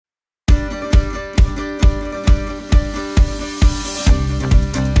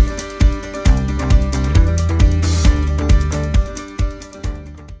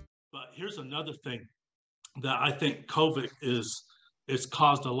another thing that I think COVID is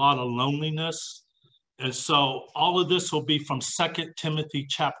caused a lot of loneliness. And so all of this will be from Second Timothy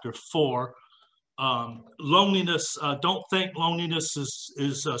chapter 4. Loneliness, don't think loneliness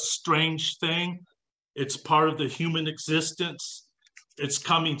is a strange thing. It's part of the human existence. It's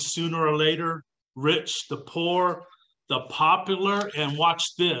coming sooner or later. Rich, the poor, the popular, and watch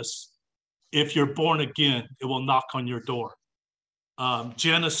this. If you're born again, it will knock on your door.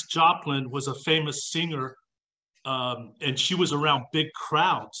 Janis Joplin was a famous singer, and she was around big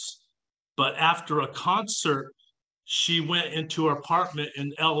crowds. But after a concert, she went into her apartment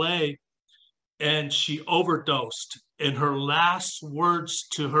in LA and she overdosed. And her last words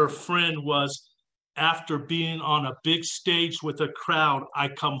to her friend was, after being on a big stage with a crowd, I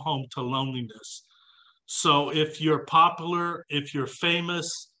come home to loneliness. So if you're popular, if you're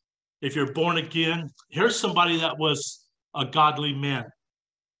famous, if you're born again, here's somebody that was a godly man.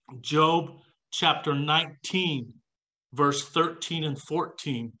 Job chapter 19, verse 13 and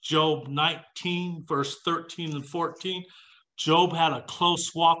 14. Job 19, verse 13 and 14. Job had a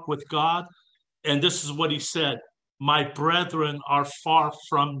close walk with God. And this is what he said: my brethren are far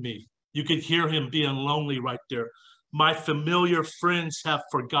from me. You could hear him being lonely right there. My familiar friends have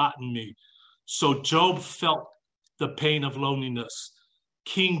forgotten me. So Job felt the pain of loneliness.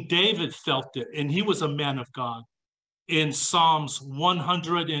 King David felt it, and he was a man of God. In Psalms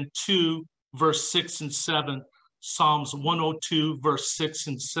 102, verse 6 and 7, Psalms 102, verse 6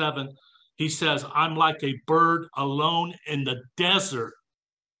 and 7, he says, I'm like a bird alone in the desert.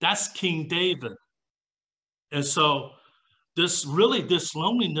 That's King David. And so this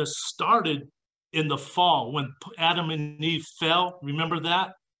loneliness started in the fall when Adam and Eve fell. Remember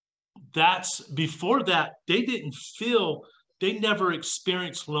that? That's before that, they never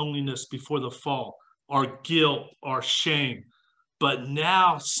experienced loneliness before the fall, or guilt or shame. But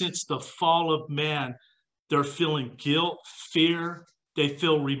now, since the fall of man, they're feeling guilt, fear, they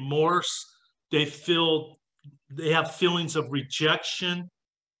feel remorse, they have feelings of rejection.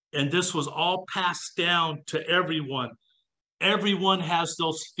 And this was all passed down to everyone. Everyone has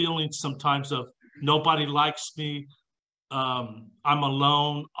those feelings sometimes of nobody likes me, I'm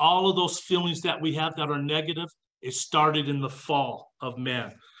alone. All of those feelings that we have that are negative, it started in the fall of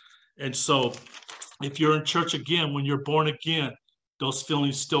man. And so if you're in church again, when you're born again, those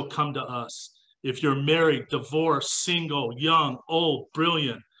feelings still come to us. If you're married, divorced, single, young, old,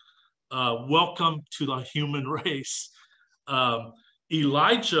 brilliant, welcome to the human race.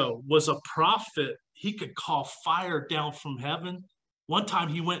 Elijah was a prophet. He could call fire down from heaven. One time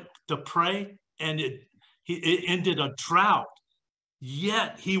he went to pray and it ended a drought.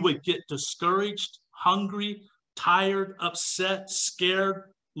 Yet he would get discouraged, hungry, tired, upset, scared,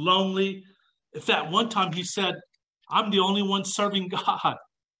 lonely. In fact, one time he said, I'm the only one serving God.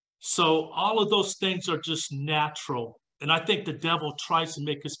 So all of those things are just natural. And I think the devil tries to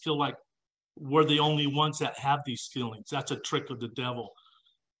make us feel like we're the only ones that have these feelings. That's a trick of the devil.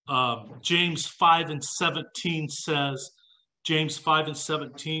 James 5 and 17 says, James 5 and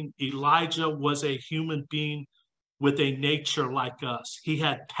 17, Elijah was a human being with a nature like us. He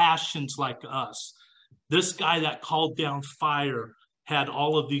had passions like us. This guy that called down fire had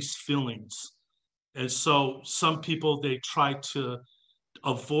all of these feelings. And so some people, they try to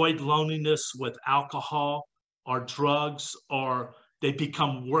avoid loneliness with alcohol or drugs, or they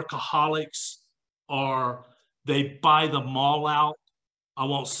become workaholics, or they buy the mall out. I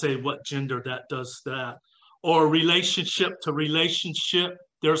won't say what gender that does that. Or relationship to relationship,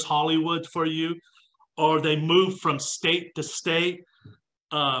 there's Hollywood for you. Or they move from state to state,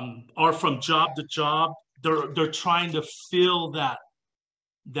 or from job to job. They're trying to fill that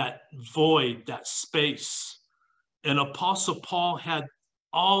void, that space. And Apostle Paul had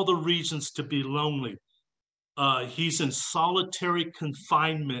all the reasons to be lonely. He's in solitary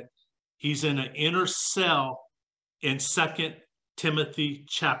confinement. He's in an inner cell in 2 Timothy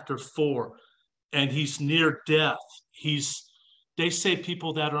chapter 4, and he's near death. They say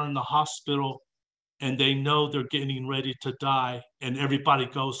people that are in the hospital and they know they're getting ready to die and everybody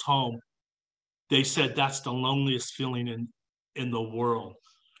goes home. They said that's the loneliest feeling in the world.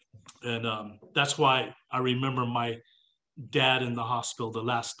 And that's why I remember my dad in the hospital the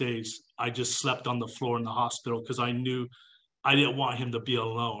last days. I just slept on the floor in the hospital because I knew I didn't want him to be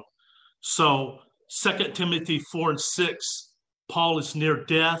alone. So 2 Timothy 4 and 6, Paul is near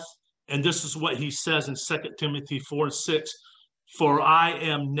death. And this is what he says in 2 Timothy 4 and 6. For I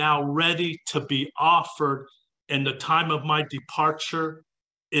am now ready to be offered, and the time of my departure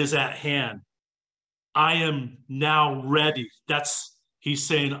is at hand. I am now ready. He's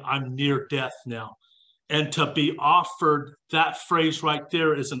saying I'm near death now. And to be offered, that phrase right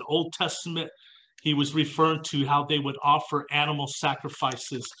there is an Old Testament. He was referring to how they would offer animal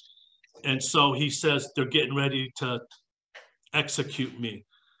sacrifices. And so he says they're getting ready to execute me.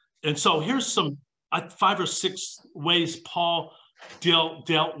 And so here's some 5 or 6 ways Paul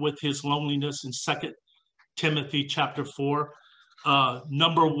dealt with his loneliness in 2 Timothy chapter 4.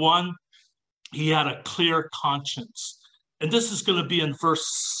 Number 1, he had a clear conscience. And this is going to be in verse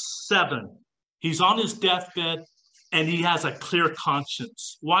 7. He's on his deathbed and he has a clear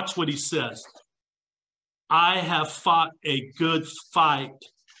conscience. Watch what he says. I have fought a good fight.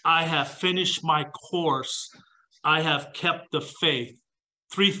 I have finished my course. I have kept the faith.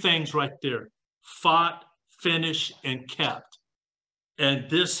 3 things right there: fought, finished, and kept. And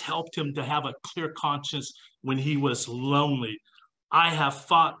this helped him to have a clear conscience when he was lonely. I have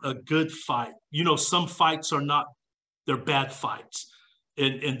fought a good fight. You know, some fights are not, they're bad fights.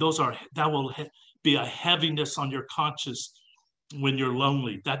 And that will be a heaviness on your conscience when you're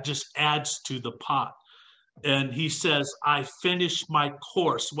lonely. That just adds to the pot. And he says, I finished my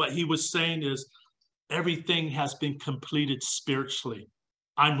course. What he was saying is everything has been completed spiritually.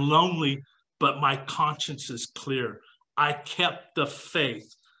 I'm lonely, but my conscience is clear. I kept the faith.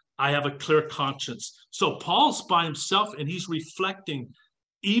 I have a clear conscience. So Paul's by himself and he's reflecting,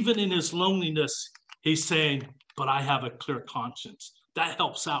 even in his loneliness, he's saying, but I have a clear conscience. That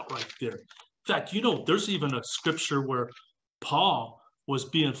helps out right there. In fact, you know, there's even a scripture where Paul was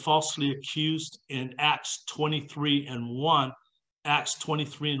being falsely accused in Acts 23:1. Acts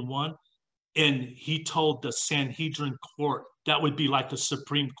 23:1. And he told the Sanhedrin court, that would be like the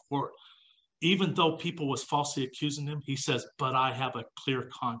Supreme Court, even though people was falsely accusing him, he says, but I have a clear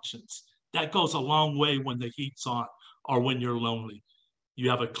conscience. That goes a long way when the heat's on or when you're lonely. You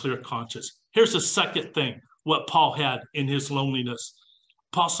have a clear conscience. Here's the second thing, what Paul had in his loneliness.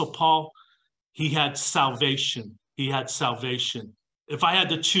 Apostle Paul, he had salvation. He had salvation. If I had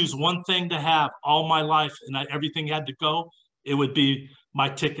to choose one thing to have all my life and everything had to go, it would be my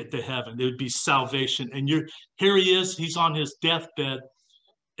ticket to heaven. It would be salvation. And here he is, he's on his deathbed.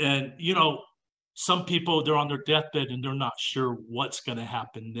 And, you know, some people, they're on their deathbed and they're not sure what's going to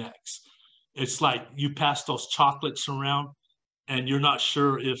happen next. It's like you pass those chocolates around and you're not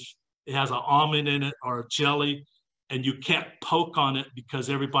sure if it has an almond in it or a jelly, and you can't poke on it because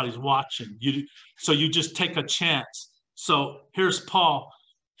everybody's watching. So you just take a chance. So here's Paul.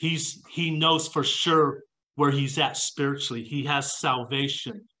 He knows for sure where he's at spiritually. He has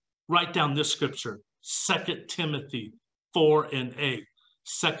salvation. Write down this scripture, 2 Timothy 4:8.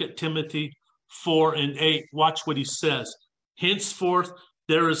 2 Timothy 4:8. Watch what he says. Henceforth,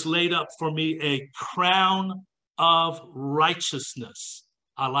 there is laid up for me a crown of righteousness.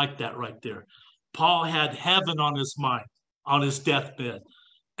 I like that right there. Paul had heaven on his mind, on his deathbed.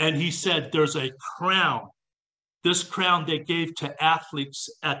 And he said, there's a crown. This crown they gave to athletes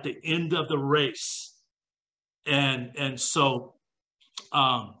at the end of the race. And so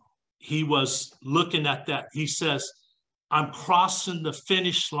he was looking at that. He says, I'm crossing the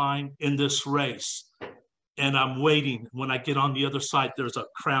finish line in this race. And I'm waiting. When I get on the other side, there's a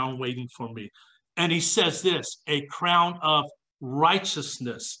crown waiting for me. And he says this, a crown of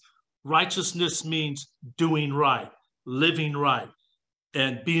righteousness. Righteousness means doing right, living right,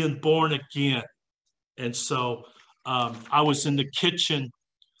 and being born again. And so I was in the kitchen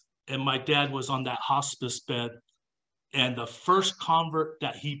and my dad was on that hospice bed. And the first convert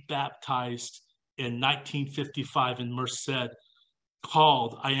that he baptized in 1955 in Merced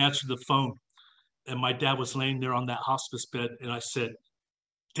called. I answered the phone and my dad was laying there on that hospice bed. And I said,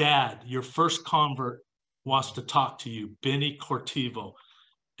 Dad, your first convert wants to talk to you, Benny Cortivo.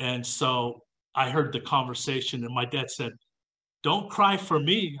 And so I heard the conversation and my dad said, don't cry for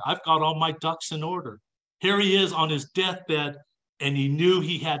me. I've got all my ducks in order. Here he is on his deathbed and he knew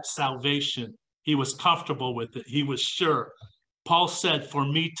he had salvation. He was comfortable with it. He was sure. Paul said, for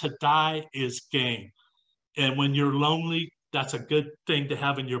me to die is gain. And when you're lonely, that's a good thing to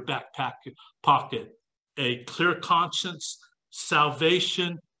have in your back pocket. A clear conscience,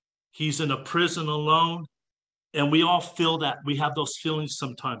 salvation. He's in a prison alone. And we all feel that. We have those feelings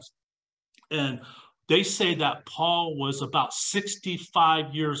sometimes. And they say that Paul was about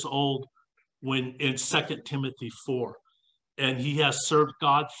 65 years old when in 2 Timothy 4. And he has served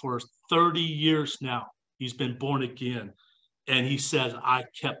God for 30 years now. He's been born again. And he said, I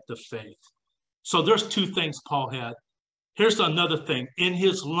kept the faith. So there's 2 things Paul had. Here's another thing. In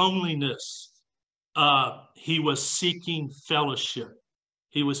his loneliness, he was seeking fellowship.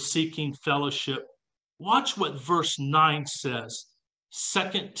 He was seeking fellowship. Watch what verse 9 says.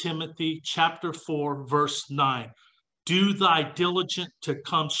 2 Timothy chapter 4, verse 9. Do thy diligent to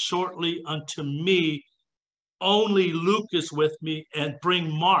come shortly unto me Only Luke is with me, and bring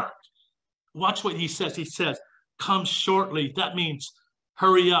Mark. Watch what he says. He says, come shortly. That means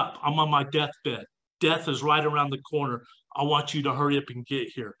hurry up. I'm on my deathbed. Death is right around the corner. I want you to hurry up and get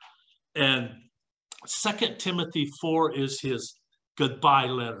here. And 2 Timothy 4 is his goodbye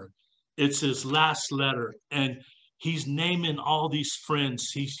letter. It's his last letter. And he's naming all these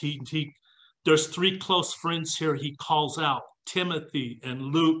friends. There's 3 close friends here he calls out, Timothy and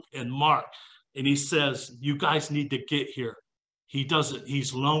Luke and Mark. And he says, you guys need to get here. He doesn't,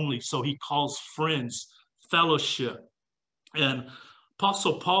 he's lonely. So he calls friends, fellowship. And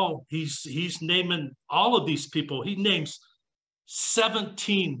Apostle Paul, he's naming all of these people. He names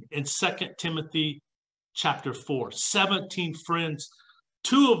 17 in 2 Timothy chapter 4, 17 friends.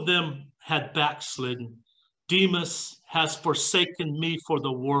 2 of them had backslidden. Demas has forsaken me for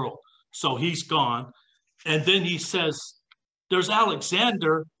the world. So he's gone. And then he says, there's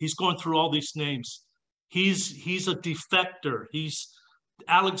Alexander. He's going through all these names. He's a defector. He's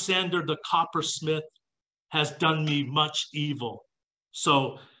Alexander the coppersmith has done me much evil.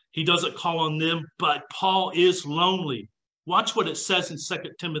 So he doesn't call on them, but Paul is lonely. Watch what it says in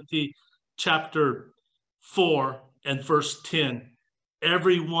 2 Timothy chapter 4 and verse 10.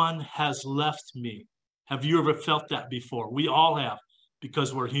 Everyone has left me. Have you ever felt that before? We all have,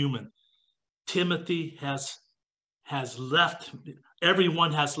 because we're human. Timothy has left me.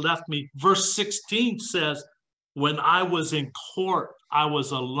 Everyone has left me. Verse 16 says, when I was in court, I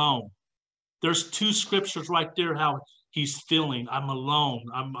was alone. There's 2 scriptures right there how he's feeling. I'm alone.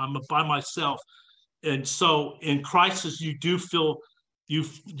 I'm by myself. And so in crisis, you do feel, you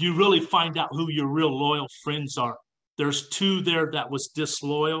really find out who your real loyal friends are. There's 2 there that was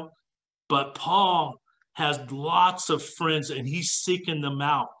disloyal, but Paul has lots of friends and he's seeking them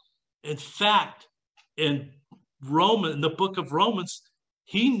out. In fact, in the book of Romans,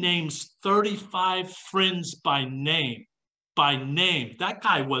 he names 35 friends by name. By name. That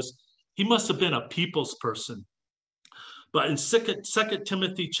guy he must have been a people's person. But in 2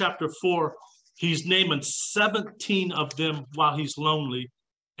 Timothy chapter 4, he's naming 17 of them while he's lonely,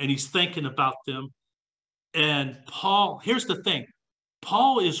 and he's thinking about them. And Paul, here's the thing.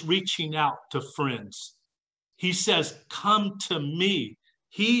 Paul is reaching out to friends. He says, come to me.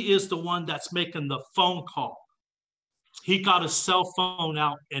 He is the one that's making the phone call. He got his cell phone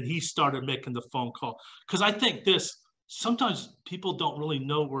out and he started making the phone call. Because I think sometimes people don't really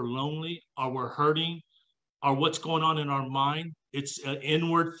know we're lonely or we're hurting or what's going on in our mind. It's an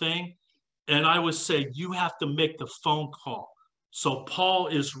inward thing. And I would say you have to make the phone call. So Paul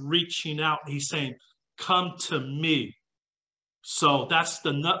is reaching out. He's saying, come to me. So that's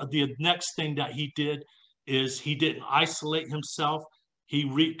the next thing that he did is he didn't isolate himself.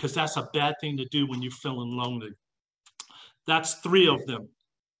 Because that's a bad thing to do when you're feeling lonely. That's 3 of them.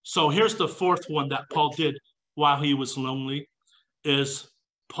 So here's the 4th one that Paul did while he was lonely he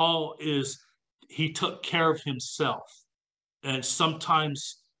took care of himself. And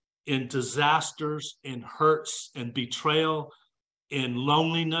sometimes in disasters, in hurts, and betrayal, in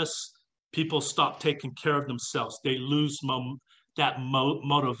loneliness, people stop taking care of themselves. They lose that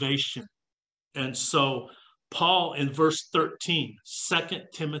motivation. And so Paul in verse 13, 2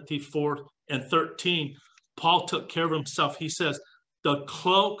 Timothy 4 and 13, Paul took care of himself. He says, the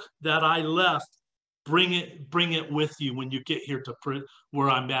cloak that I left, bring it with you when you get here to where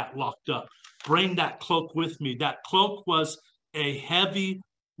I'm at locked up. Bring that cloak with me. That cloak was a heavy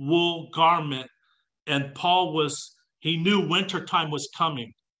wool garment. And he knew wintertime was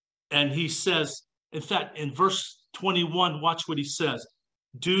coming. And he says, in fact, in verse 21, watch what he says.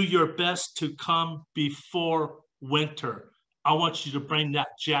 Do your best to come before winter. I want you to bring that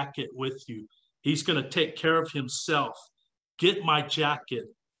jacket with you. He's going to take care of himself. Get my jacket.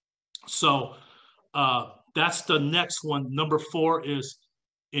 So that's the next one. Number 4 is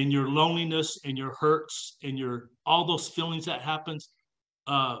in your loneliness, in your hurts, in all those feelings that happens,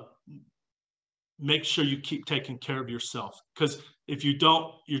 make sure you keep taking care of yourself. Because if you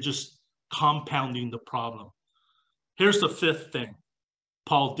don't, you're just compounding the problem. Here's the 5th thing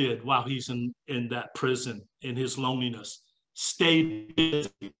Paul did while he's in that prison, in his loneliness. Stay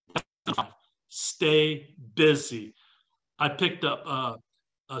busy. Stay busy. I picked up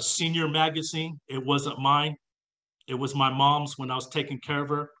a senior magazine. It wasn't mine. It was my mom's when I was taking care of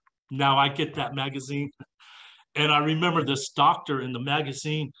her. Now I get that magazine. And I remember this doctor in the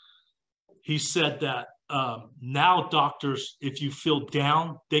magazine, he said that now doctors, if you feel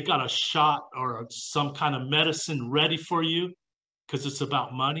down, they got a shot or some kind of medicine ready for you because it's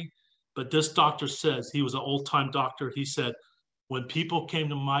about money. But this doctor says, he was an old-time doctor. He said, when people came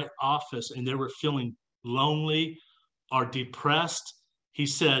to my office and they were feeling lonely or depressed, he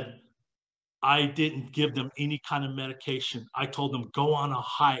said, I didn't give them any kind of medication. I told them, go on a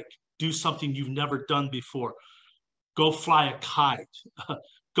hike, do something you've never done before, go fly a kite,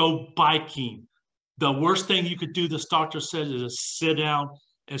 go biking. The worst thing you could do, this doctor says, is sit down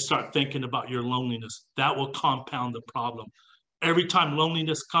and start thinking about your loneliness. That will compound the problem. Every time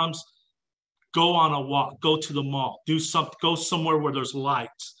loneliness comes, go on a walk, go to the mall, do something, go somewhere where there's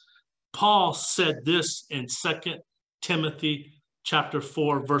lights. Paul said this in 2 Timothy chapter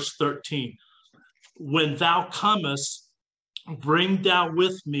 4, verse 13. When thou comest, bring thou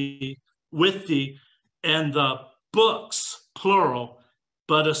with thee, and the books, plural,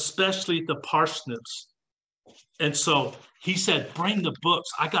 but especially the parsnips. And so he said, bring the books.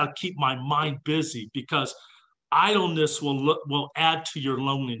 I got to keep my mind busy because idleness will add to your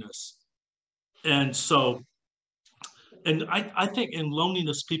loneliness. And so, and I think in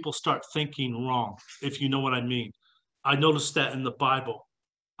loneliness, people start thinking wrong, if you know what I mean. I noticed that in the Bible.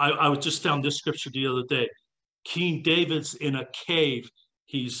 I just found this scripture the other day. King David's in a cave.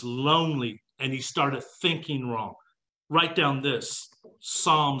 He's lonely and he started thinking wrong. Write down this,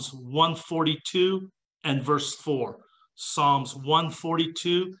 Psalms 142 and verse 4. Psalms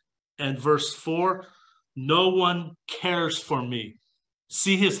 142 and verse 4. No one cares for me.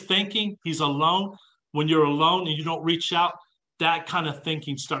 See his thinking? He's alone. When you're alone and you don't reach out, that kind of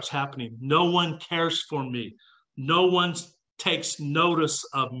thinking starts happening. No one cares for me. No one takes notice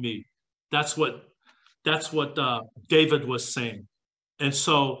of me. That's what David was saying. And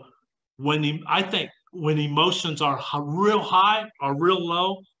so I think when emotions are real high or real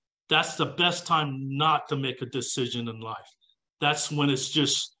low, that's the best time not to make a decision in life. That's when it's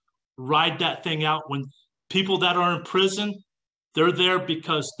just ride that thing out. When people that are in prison, they're there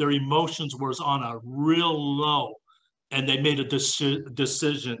because their emotions was on a real low and they made a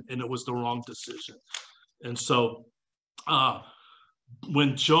decision and it was the wrong decision. And so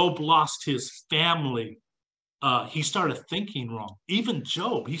when Job lost his family, he started thinking wrong. Even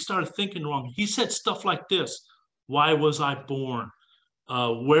Job, he started thinking wrong. He said stuff like this: why was I born?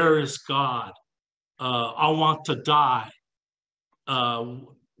 Where is God? I want to die.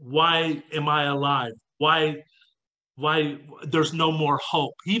 Why am I alive? Why there's no more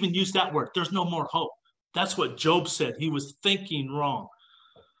hope? He even used that word, there's no more hope. That's what Job said. He was thinking wrong.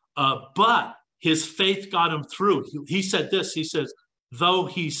 But his faith got him through. He said this, he says, though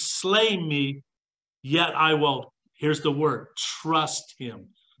he slay me, yet I will, here's the word, trust him.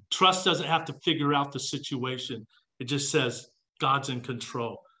 Trust doesn't have to figure out the situation. It just says God's in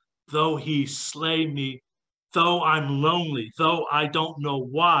control. Though he slay me, though I'm lonely, though I don't know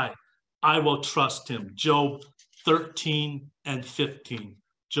why, I will trust him. Job 13 and 15.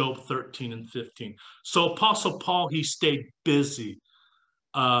 Job 13 and 15. So Apostle Paul, he stayed busy.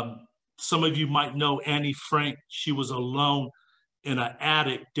 Some of you might know Annie Frank. She was alone in an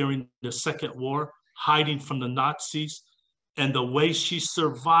attic during the Second War, hiding from the Nazis. And the way she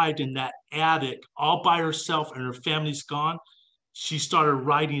survived in that attic all by herself and her family's gone, she started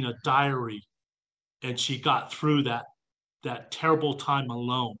writing a diary and she got through that terrible time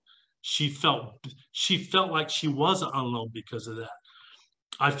alone. She felt like she wasn't alone because of that.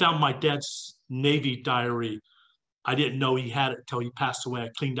 I found my dad's Navy diary. I didn't know he had it until he passed away. I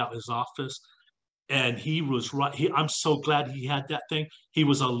cleaned out his office. And he was right. I'm so glad he had that thing. He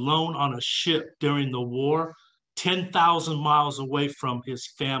was alone on a ship during the war, 10,000 miles away from his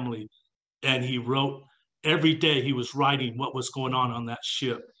family. And he wrote every day, he was writing what was going on that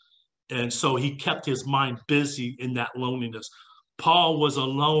ship. And so he kept his mind busy in that loneliness. Paul was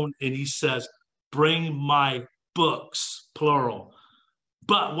alone and he says, bring my books, plural.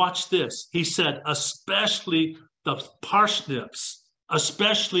 But watch this. He said, especially the parsnips,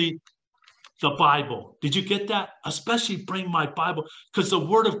 especially the Bible. Did you get that? Especially bring my Bible, because the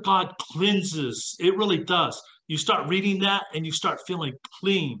word of God cleanses. It really does. You start reading that and you start feeling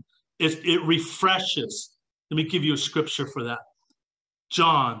clean. It refreshes. Let me give you a scripture for that.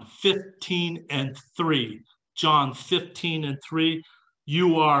 John 15 and 3. John 15 and 3.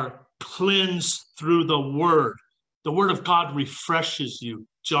 You are cleansed through the word. The word of God refreshes you.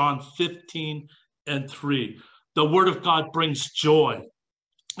 John 15 and 3. The word of God brings joy.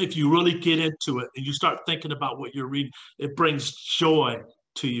 If you really get into it and you start thinking about what you're reading, it brings joy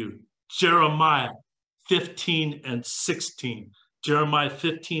to you. Jeremiah 15 and 16. Jeremiah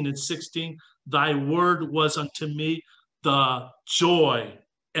 15 and 16. Thy word was unto me the joy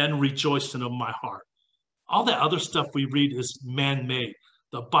and rejoicing of my heart. All that other stuff we read is man-made.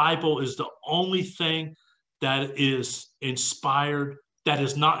 The Bible is the only thing that is inspired, that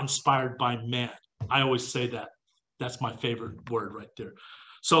is not inspired by man. I always say that. That's my favorite word right there.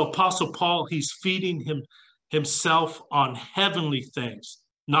 So Apostle Paul, he's feeding himself on heavenly things,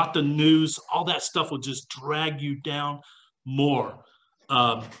 not the news. All that stuff will just drag you down more.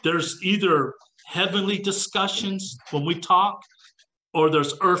 There's either heavenly discussions when we talk, or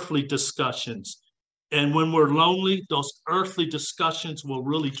there's earthly discussions. And when we're lonely, those earthly discussions will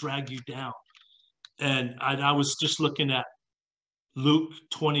really drag you down. And I was just looking at Luke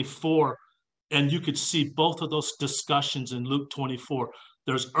 24, and you could see both of those discussions in Luke 24.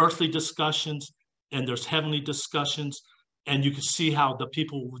 There's earthly discussions and there's heavenly discussions. And you can see how the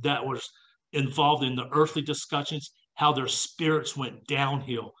people that were involved in the earthly discussions, how their spirits went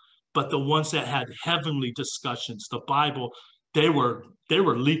downhill. But the ones that had heavenly discussions, the Bible, they were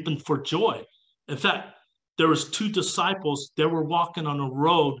leaping for joy. In fact, there was two disciples, they were walking on a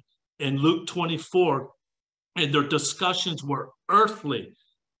road in Luke 24, and their discussions were earthly.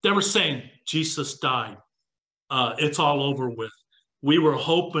 They were saying, Jesus died. It's all over with. We were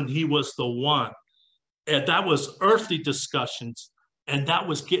hoping he was the one. And that was earthly discussions. And that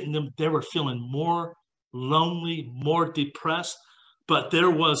was getting them, they were feeling more lonely, more depressed. But there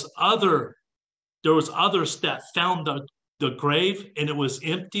was others that found the grave and it was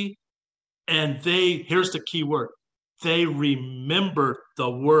empty. And here's the key word, they remembered the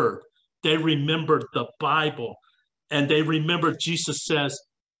word. They remembered the Bible. And they remembered Jesus says,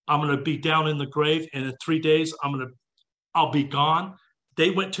 I'm going to be down in the grave, and in 3 days, I'll be gone.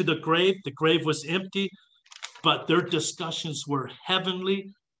 They went to the grave was empty, but their discussions were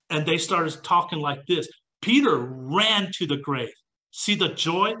heavenly, and they started talking like this. Peter ran to the grave. See the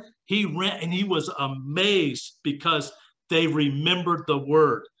joy? He ran, and he was amazed because they remembered the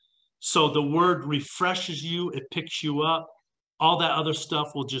word. So the word refreshes you, it picks you up. All that other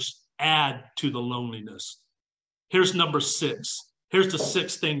stuff will just add to the loneliness. Here's number 6. Here's the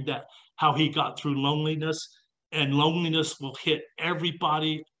 6th thing that how he got through loneliness. And loneliness will hit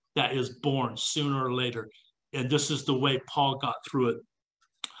everybody that is born sooner or later. And this is the way Paul got through it.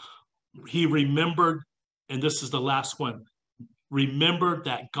 He remembered, and this is the last one, remember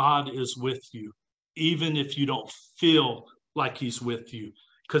that God is with you, even if you don't feel like he's with you,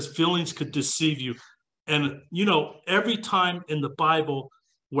 because feelings could deceive you. And, every time in the Bible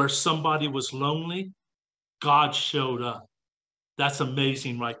where somebody was lonely, God showed up. That's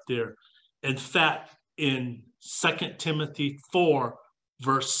amazing right there. In fact, in 2 Timothy 4,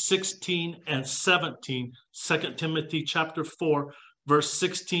 verse 16 and 17, 2 Timothy chapter 4, verse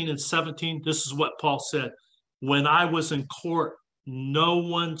 16 and 17, this is what Paul said. When I was in court, no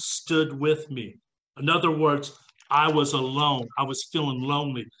one stood with me. In other words, I was alone. I was feeling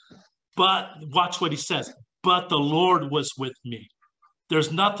lonely. But watch what he says. But the Lord was with me.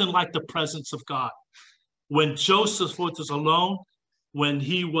 There's nothing like the presence of God. When Joseph was alone, when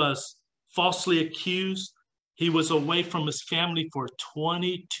he was falsely accused, he was away from his family for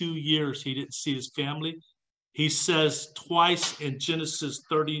 22 years. He didn't see his family. He says twice in Genesis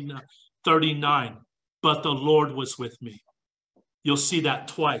 39, but the Lord was with me. You'll see that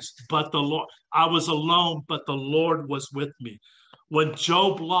twice. But the Lord, I was alone, but the Lord was with me. When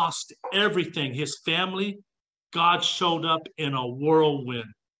Job lost everything, his family, God showed up in a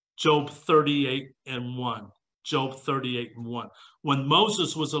whirlwind. Job 38:1. Job 38:1. When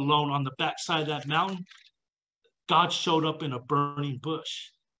Moses was alone on the backside of that mountain, God showed up in a burning bush.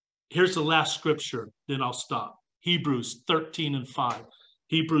 Here's the last scripture, then I'll stop. Hebrews 13:5.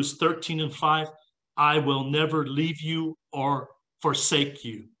 Hebrews 13:5. I will never leave you or forsake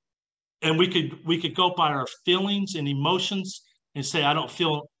you. And we could go by our feelings and emotions and say, I don't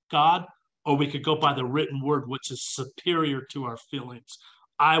feel God, or we could go by the written word, which is superior to our feelings.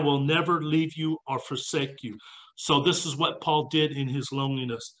 I will never leave you or forsake you. So this is what Paul did in his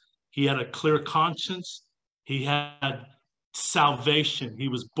loneliness. He had a clear conscience. He had salvation. He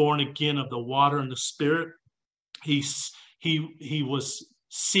was born again of the water and the Spirit. He was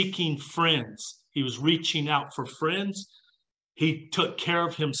seeking friends. He was reaching out for friends. He took care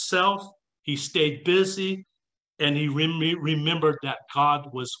of himself. He stayed busy, and he remembered that God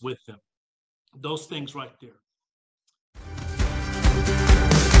was with him. Those things right there.